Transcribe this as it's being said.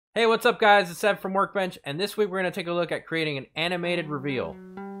Hey, what's up guys? It's Seb from Workbench, and this week we're going to take a look at creating an animated reveal.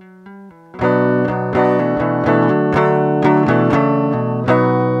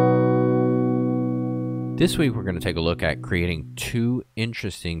 This week we're going to take a look at creating two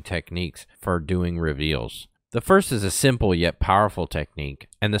interesting techniques for doing reveals. The first is a simple yet powerful technique,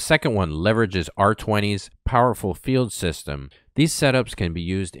 and the second one leverages R20's powerful field system. These setups can be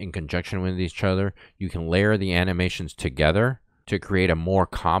used in conjunction with each other. You can layer the animations together to create a more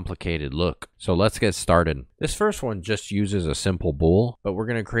complicated look. So let's get started. This first one just uses a simple bool, but we're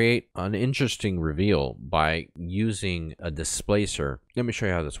going to create an interesting reveal by using a displacer. Let me show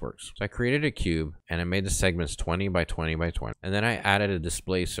you how this works. So I created a cube and I made the segments 20 by 20 by 20, and then I added a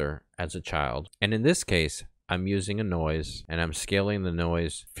displacer as a child. And in this case, I'm using a noise and I'm scaling the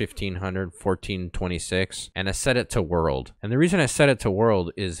noise 1500, 1426, and I set it to world. And the reason I set it to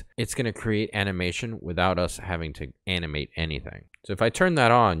world is it's going to create animation without us having to animate anything. So if I turn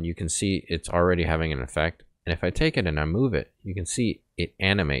that on, you can see it's already having an effect. And if I take it and I move it, you can see it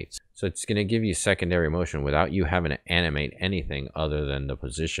animates. So it's going to give you secondary motion without you having to animate anything other than the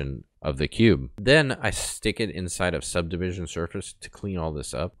position of the cube. Then I stick it inside of subdivision surface to clean all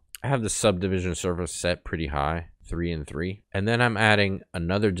this up. I have the subdivision surface set pretty high, 3 and 3. And then I'm adding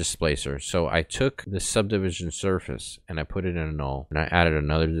another displacer. So I took the subdivision surface and I put it in a null, and I added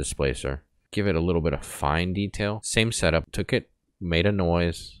another displacer. Give it a little bit of fine detail. Same setup, took it, made a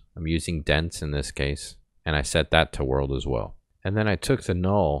noise. I'm using dents in this case, and I set that to world as well. And then I took the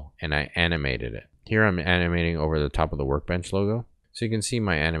null and I animated it. Here I'm animating over the top of the Workbench logo. So you can see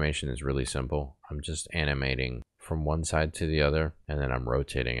my animation is really simple. I'm just animating from one side to the other, and then I'm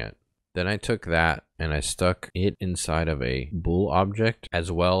rotating it. Then I took that and I stuck it inside of a bool object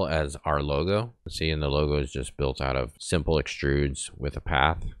as well as our logo. See, and the logo is just built out of simple extrudes with a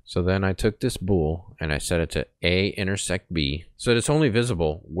path. So then I took this bool and I set it to A intersect B, so that it's only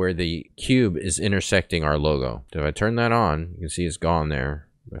visible where the cube is intersecting our logo. So if I turn that on, you can see it's gone there.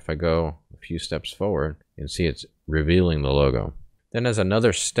 If I go a few steps forward, you can see it's revealing the logo. Then as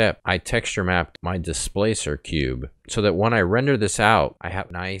another step, I texture mapped my displacer cube so that when I render this out, I have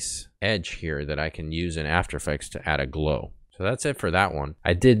a nice edge here that I can use in After Effects to add a glow. So that's it for that one.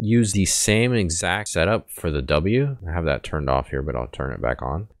 I did use the same exact setup for the W. I have that turned off here, but I'll turn it back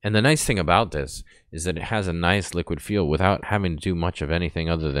on. And the nice thing about this is that it has a nice liquid feel without having to do much of anything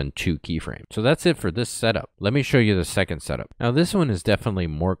other than 2 keyframes. So that's it for this setup. Let me show you the second setup. Now this one is definitely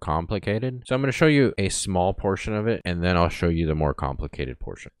more complicated. So I'm going to show you a small portion of it, and then I'll show you the more complicated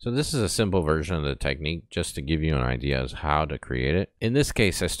portion. So this is a simple version of the technique just to give you an idea as how to create it. In this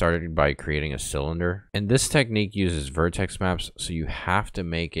case, I started by creating a cylinder, and this technique uses vertex maps, so you have to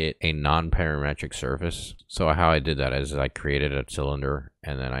make it a non-parametric surface. So how I did that is I created a cylinder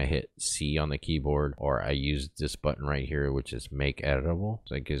and then I hit C on the keyboard, or I used this button right here, which is make editable.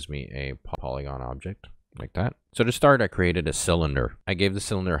 So it gives me a polygon object like that. So to start, I created a cylinder. I gave the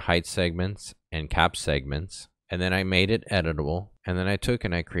cylinder height segments and cap segments, and then I made it editable. And then I took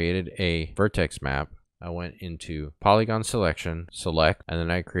and I created a vertex map. I went into polygon selection, select, and then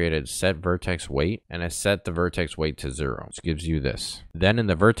I created set vertex weight, and I set the vertex weight to 0, which gives you this. Then in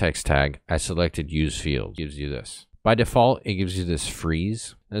the vertex tag, I selected use field, gives you this. By default, it gives you this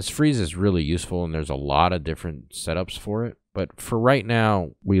freeze. And this freeze is really useful, and there's a lot of different setups for it. But for right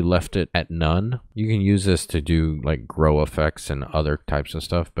now, we left it at none. You can use this to do like grow effects and other types of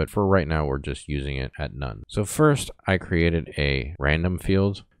stuff, but for right now, we're just using it at none. So first, I created a random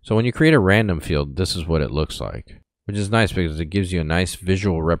field. So when you create a random field, this is what it looks like, which is nice because it gives you a nice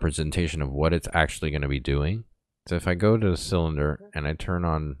visual representation of what it's actually going to be doing. So if I go to the cylinder and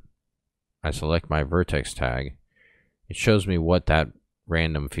I select my vertex tag, it shows me what that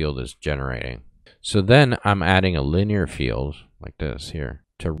random field is generating. So then I'm adding a linear field like this here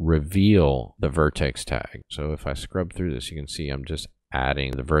to reveal the vertex tag. So if I scrub through this, you can see I'm just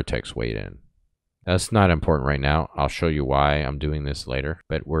adding the vertex weight in. That's not important right now. I'll show you why I'm doing this later,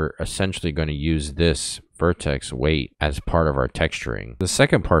 but we're essentially going to use this vertex weight as part of our texturing. The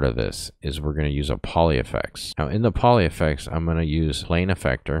second part of this is we're going to use a poly effects. Now in the poly effects, I'm going to use plane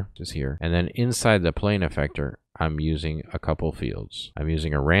effector, which is here. And then inside the plane effector, I'm using a couple fields. I'm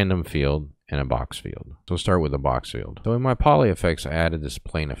using a random field and a box field. So we'll start with the box field. So in my poly effects, I added this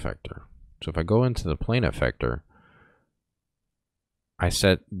plane effector. So if I go into the plane effector, I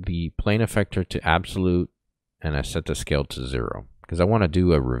set the plane effector to absolute, and I set the scale to 0 because I want to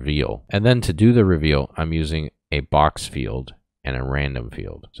do a reveal. And then to do the reveal, I'm using a box field and a random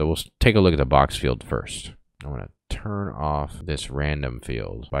field. So we'll take a look at the box field first. I want to turn off this random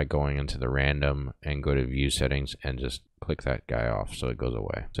field by going into the random and go to view settings and just click that guy off so it goes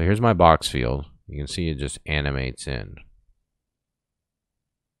away. So here's my box field. You can see it just animates in.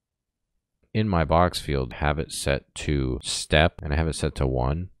 in my box field, have it set to step, and I have it set to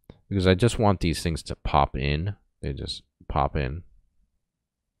 1 because I just want these things to pop in. They just pop in.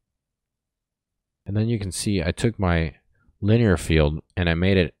 And then you can see I took my linear field and I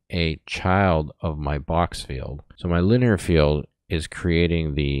made it a child of my box field. So my linear field is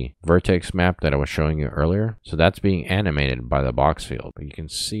creating the vertex map that I was showing you earlier. So that's being animated by the box field. But you can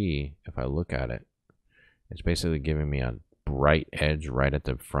see, if I look at it, it's basically giving me a bright edge right at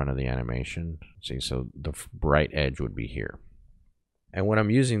the front of the animation. See, so the bright edge would be here. And what I'm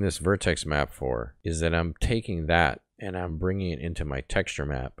using this vertex map for is that I'm taking that and I'm bringing it into my texture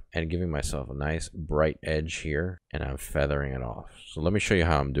map and giving myself a nice bright edge here, and I'm feathering it off. So let me show you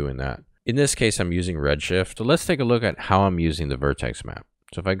how I'm doing that. In this case, I'm using Redshift. So let's take a look at how I'm using the vertex map.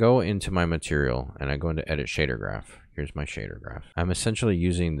 So if I go into my material and I go into edit shader graph, here's my shader graph. I'm essentially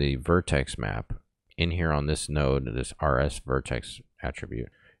using the vertex map in here on this node, this RS vertex attribute.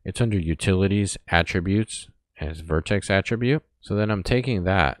 It's under utilities, attributes, and it's vertex attribute. So then I'm taking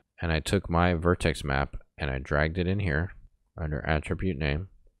that and I took my vertex map and I dragged it in here under attribute name.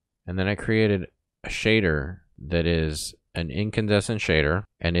 And then I created a shader that is an incandescent shader,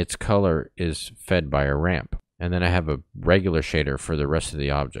 and its color is fed by a ramp. And then I have a regular shader for the rest of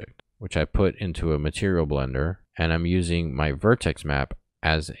the object, which I put into a material blender, and I'm using my vertex map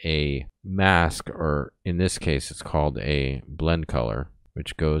as a mask, or in this case it's called a blend color,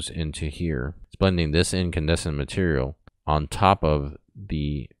 which goes into here. It's blending this incandescent material on top of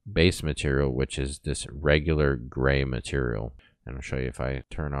the base material, which is this regular gray material. And I'll show you if I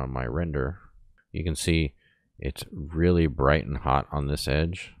turn on my render. You can see it's really bright and hot on this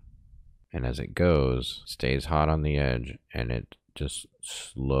edge, and as it goes, it stays hot on the edge, and it just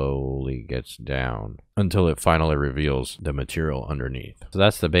slowly gets down until it finally reveals the material underneath. So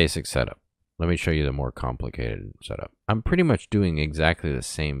that's the basic setup. Let me show you the more complicated setup. I'm pretty much doing exactly the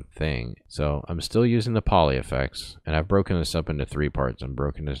same thing. So I'm still using the poly effects, and I've broken this up into 3 parts. I'm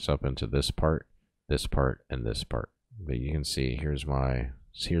broken this up into this part, and this part. But you can see here's my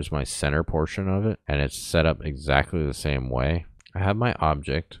center portion of it, and it's set up exactly the same way. I have my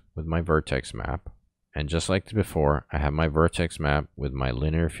object with my vertex map, and just like before, I have my vertex map with my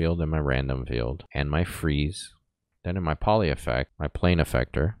linear field and my random field and my freeze. Then in my poly effect, my plane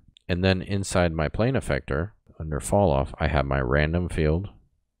effector, and then inside my plane effector under fall off, I have my random field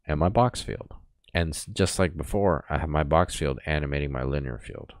and my box field. And just like before, I have my box field animating my linear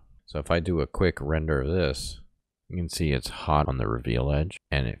field. So if I do a quick render of this, you can see it's hot on the reveal edge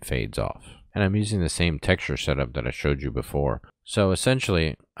and it fades off. And I'm using the same texture setup that I showed you before. So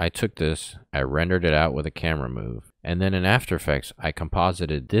essentially, I took this, I rendered it out with a camera move, and then in After Effects, I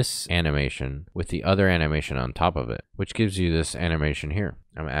composited this animation with the other animation on top of it, which gives you this animation here.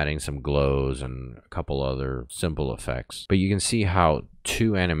 I'm adding some glows and a couple other simple effects. But you can see how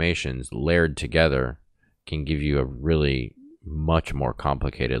 2 animations layered together can give you a really much more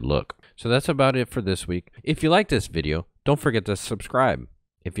complicated look. So that's about it for this week. If you like this video, don't forget to subscribe.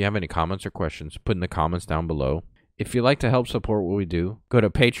 If you have any comments or questions, put in the comments down below. If you'd like to help support what we do, go to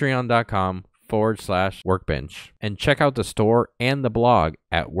patreon.com/workbench and check out the store and the blog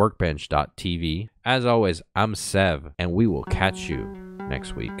at workbench.tv. As always, I'm Sev, and we will catch you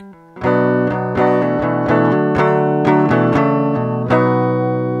next week.